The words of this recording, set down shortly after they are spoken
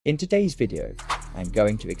In today's video, I'm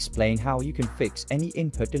going to explain how you can fix any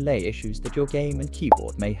input delay issues that your game and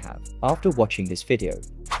keyboard may have. After watching this video,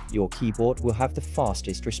 your keyboard will have the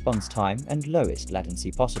fastest response time and lowest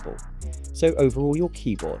latency possible. So overall your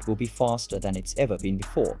keyboard will be faster than it's ever been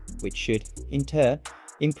before, which should, in turn,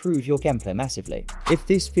 improve your gameplay massively. If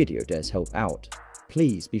this video does help out,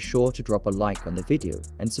 please be sure to drop a like on the video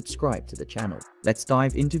and subscribe to the channel. Let's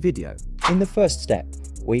dive into video. In the first step,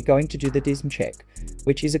 we're going to do the Dism Check,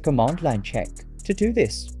 which is a command line check. To do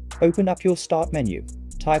this, open up your start menu,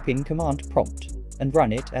 type in command prompt, and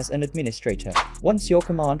run it as an administrator. Once your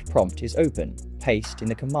command prompt is open, paste in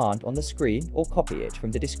the command on the screen or copy it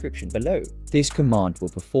from the description below. This command will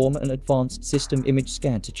perform an advanced system image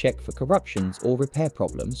scan to check for corruptions or repair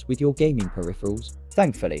problems with your gaming peripherals.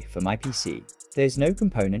 Thankfully for my PC, there's no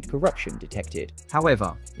component corruption detected.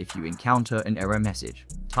 However, if you encounter an error message,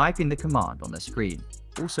 type in the command on the screen,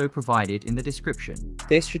 also provided in the description.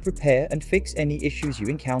 This should repair and fix any issues you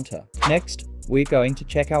encounter. Next, we're going to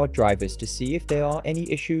check our drivers to see if there are any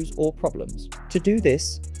issues or problems. To do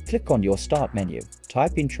this, click on your start menu,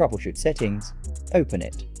 type in troubleshoot settings, open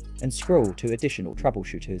it, and scroll to additional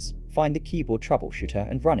troubleshooters. Find the keyboard troubleshooter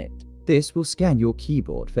and run it. This will scan your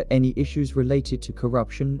keyboard for any issues related to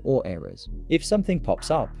corruption or errors. If something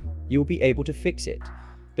pops up, you'll be able to fix it,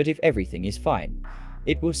 but if everything is fine,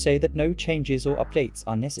 it will say that no changes or updates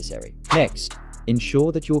are necessary. Next,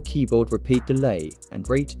 ensure that your keyboard repeat delay and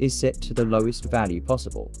rate is set to the lowest value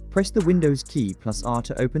possible. Press the Windows key plus R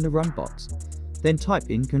to open the run box, then type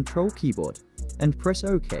in Control Keyboard and press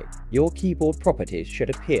OK. Your keyboard properties should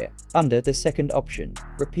appear under the second option,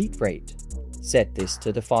 Repeat Rate. Set this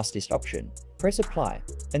to the fastest option, press Apply,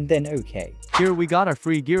 and then OK. Here we got our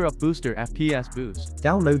free GEARUPBOOSTER FPS boost.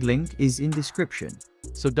 Download link is in description.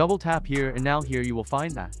 So double tap here and now here you will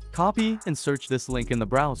find that. Copy and search this link in the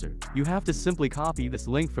browser. You have to simply copy this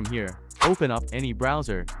link from here. Open up any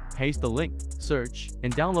browser, paste the link, search,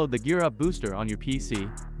 and download the GEARUPBOOSTER on your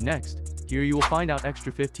PC. Next, here you will find out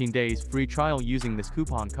extra 15 days free trial using this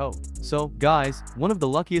coupon code. So guys, one of the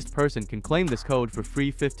luckiest person can claim this code for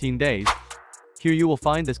free 15 days. Here you will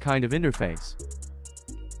find this kind of interface.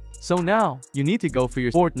 So now, you need to go for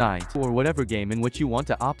your Fortnite or whatever game in which you want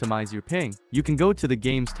to optimize your ping. You can go to the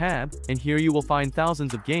Games tab, and here you will find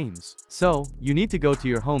thousands of games. So, you need to go to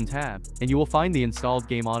your Home tab, and you will find the installed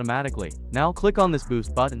game automatically. Now click on this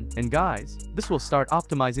boost button, and guys, this will start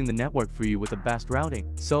optimizing the network for you with the best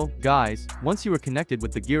routing. So, guys, once you are connected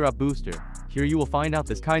with the GEARUPBOOSTER, here you will find out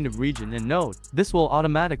this kind of region and node. This will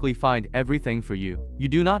automatically find everything for you. You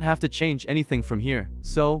do not have to change anything from here.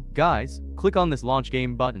 So, guys, click on this launch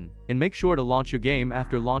game button and make sure to launch your game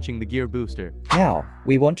after launching the GEARUPBOOSTER. Now,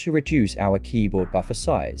 we want to reduce our keyboard buffer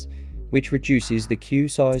size, which reduces the queue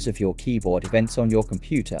size of your keyboard events on your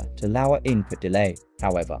computer to lower input delay.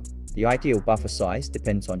 However, the ideal buffer size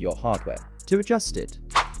depends on your hardware. To adjust it,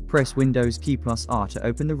 press Windows key plus R to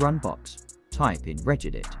open the run box, type in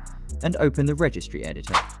Regedit, and open the Registry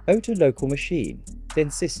Editor. Go to Local Machine, then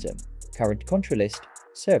System, Current Control List,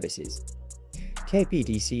 Services,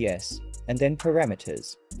 KPDCS, and then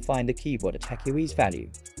Parameters. Find the keyboard attack UI's value,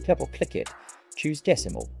 double-click it, choose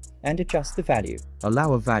Decimal, and adjust the value.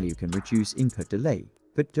 Allow a value can reduce input delay,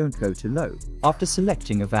 but don't go too low. After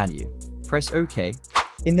selecting a value, press OK.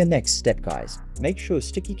 In the next step guys, make sure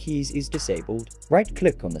Sticky Keys is disabled.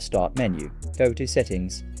 Right-click on the Start menu, go to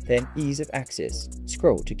Settings, then Ease of Access,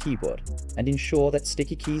 scroll to Keyboard, and ensure that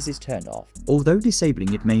Sticky Keys is turned off. Although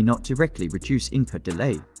disabling it may not directly reduce input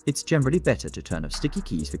delay, it's generally better to turn off Sticky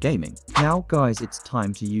Keys for gaming. Now guys, it's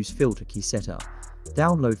time to use Filter Key Setter.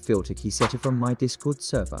 Download Filter Key Setter from my Discord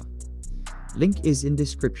server. Link is in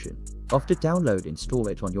description. After download, install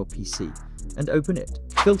it on your PC and open it.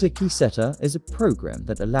 Filter Key Setter is a program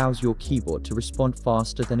that allows your keyboard to respond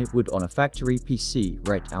faster than it would on a factory PC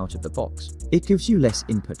right out of the box. It gives you less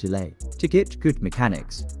input delay. To get good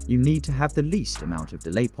mechanics, you need to have the least amount of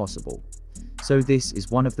delay possible. So this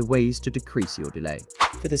is one of the ways to decrease your delay.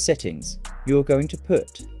 For the settings, you're going to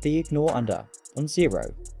put the ignore under on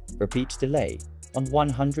 0, repeat delay on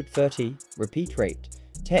 130, repeat rate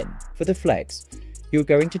 10. For the flags, you're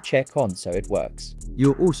going to check on so it works.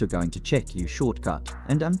 You're also going to check use shortcut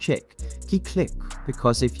and uncheck key click,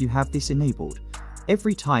 because if you have this enabled,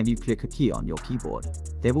 every time you click a key on your keyboard,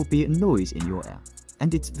 there will be a noise in your ear,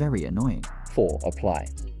 and it's very annoying. For apply,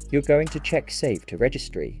 you're going to check save to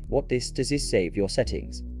registry. What this does is save your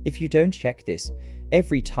settings. If you don't check this,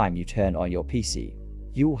 every time you turn on your PC,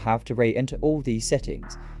 you will have to re-enter all these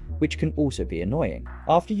settings, which can also be annoying.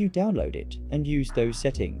 After you download it and use those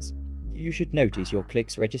settings, you should notice your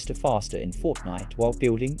clicks register faster in Fortnite while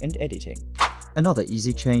building and editing. Another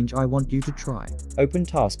easy change I want you to try. Open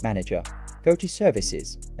Task Manager, go to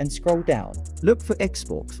Services, and scroll down. Look for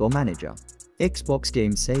Xbox or Manager, Xbox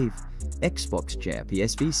Game Save, Xbox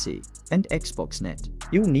GEARUPBOOSTER, and Xbox Net.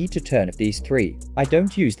 You'll need to turn off these three. I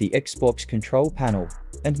don't use the Xbox control panel,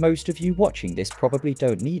 and most of you watching this probably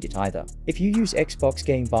don't need it either. If you use Xbox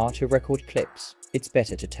Game Bar to record clips, it's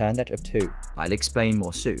better to turn that off too. I'll explain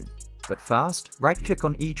more soon. But first, right-click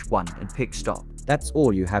on each one and pick Stop. That's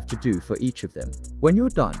all you have to do for each of them. When you're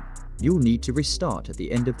done, you'll need to restart at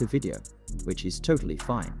the end of the video, which is totally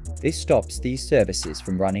fine. This stops these services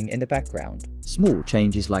from running in the background. Small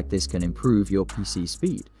changes like this can improve your PC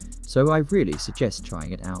speed, so I really suggest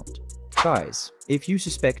trying it out. Guys, if you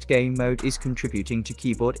suspect game mode is contributing to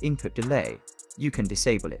keyboard input delay, you can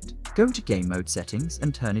disable it. Go to Game Mode settings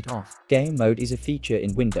and turn it off. Game Mode is a feature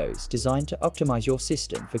in Windows designed to optimize your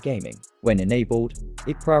system for gaming. When enabled,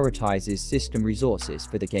 it prioritizes system resources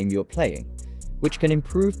for the game you're playing, which can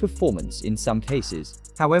improve performance in some cases.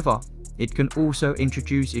 However, it can also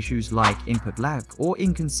introduce issues like input lag or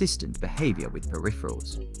inconsistent behavior with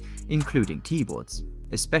peripherals, including keyboards,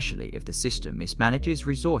 especially if the system mismanages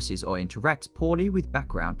resources or interacts poorly with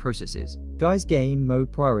background processes. Guys, Game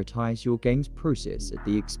Mode prioritizes your game's process at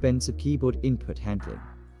the expense of keyboard input handling.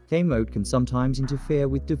 Game Mode can sometimes interfere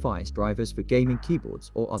with device drivers for gaming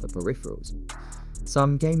keyboards or other peripherals.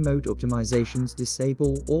 Some Game Mode optimizations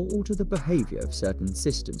disable or alter the behavior of certain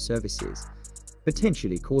system services,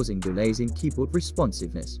 potentially causing delays in keyboard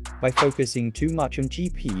responsiveness. By focusing too much on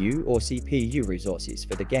GPU or CPU resources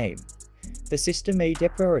for the game, the system may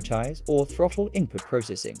deprioritize or throttle input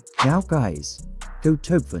processing. Now guys, go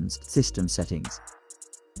to Advanced System Settings.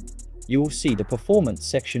 You will see the Performance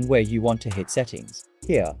section where you want to hit Settings.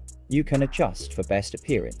 Here, you can adjust for best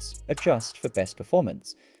appearance, adjust for best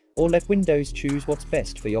performance, or let Windows choose what's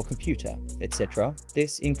best for your computer, etc.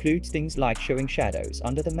 This includes things like showing shadows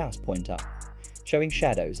under the mouse pointer, showing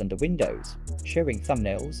shadows under windows, showing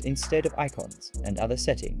thumbnails instead of icons, and other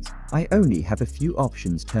settings. I only have a few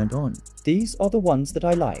options turned on. These are the ones that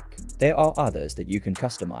I like. There are others that you can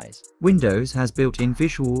customize. Windows has built-in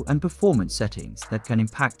visual and performance settings that can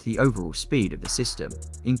impact the overall speed of the system,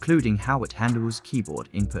 including how it handles keyboard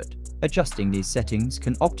input. Adjusting these settings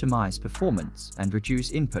can optimize performance and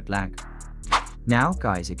reduce input lag. Now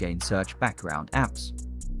guys, again search Background Apps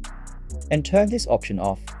and turn this option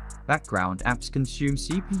off. Background apps consume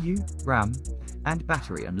CPU, RAM, and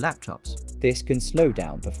battery on laptops. This can slow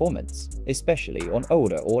down performance, especially on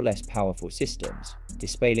older or less powerful systems.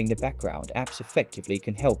 Disabling the background apps effectively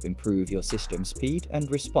can help improve your system speed and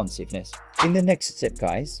responsiveness. In the next step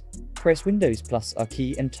guys, press Windows plus R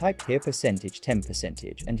key and type here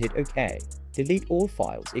 %10% and hit OK. Delete all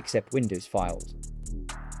files except Windows files.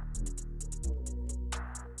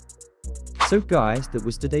 So guys, that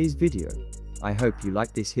was today's video. I hope you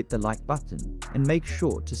like this. Hit the like button and make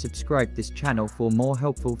sure to subscribe this channel for more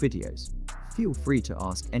helpful videos. Feel free to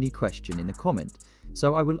ask any question in the comment,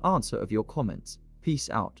 so I will answer of your comments.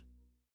 Peace out.